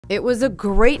It was a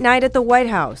great night at the White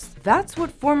House. That's what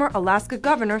former Alaska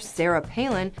Governor Sarah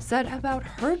Palin said about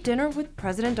her dinner with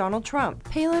President Donald Trump.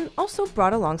 Palin also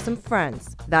brought along some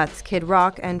friends. That's Kid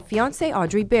Rock and fiancée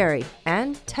Audrey Berry,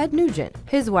 and Ted Nugent.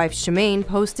 His wife Shemaine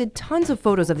posted tons of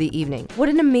photos of the evening. What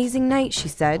an amazing night, she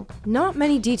said. Not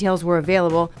many details were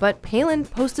available, but Palin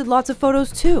posted lots of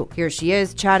photos too. Here she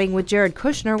is chatting with Jared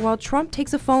Kushner while Trump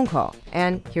takes a phone call.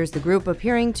 And here's the group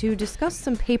appearing to discuss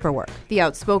some paperwork. The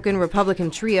outspoken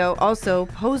Republican trio also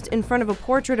posed in front of a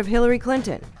portrait of Hillary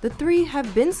Clinton. The three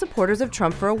have been supporters of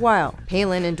Trump for a while.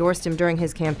 Palin endorsed him during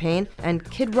his campaign, and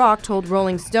Kid Rock told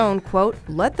Rolling Stone, quote,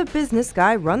 "Let the business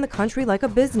guy run the country like a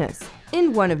business."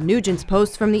 In one of Nugent's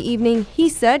posts from the evening, he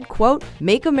said, quote,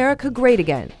 "Make America great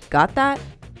again. Got that?"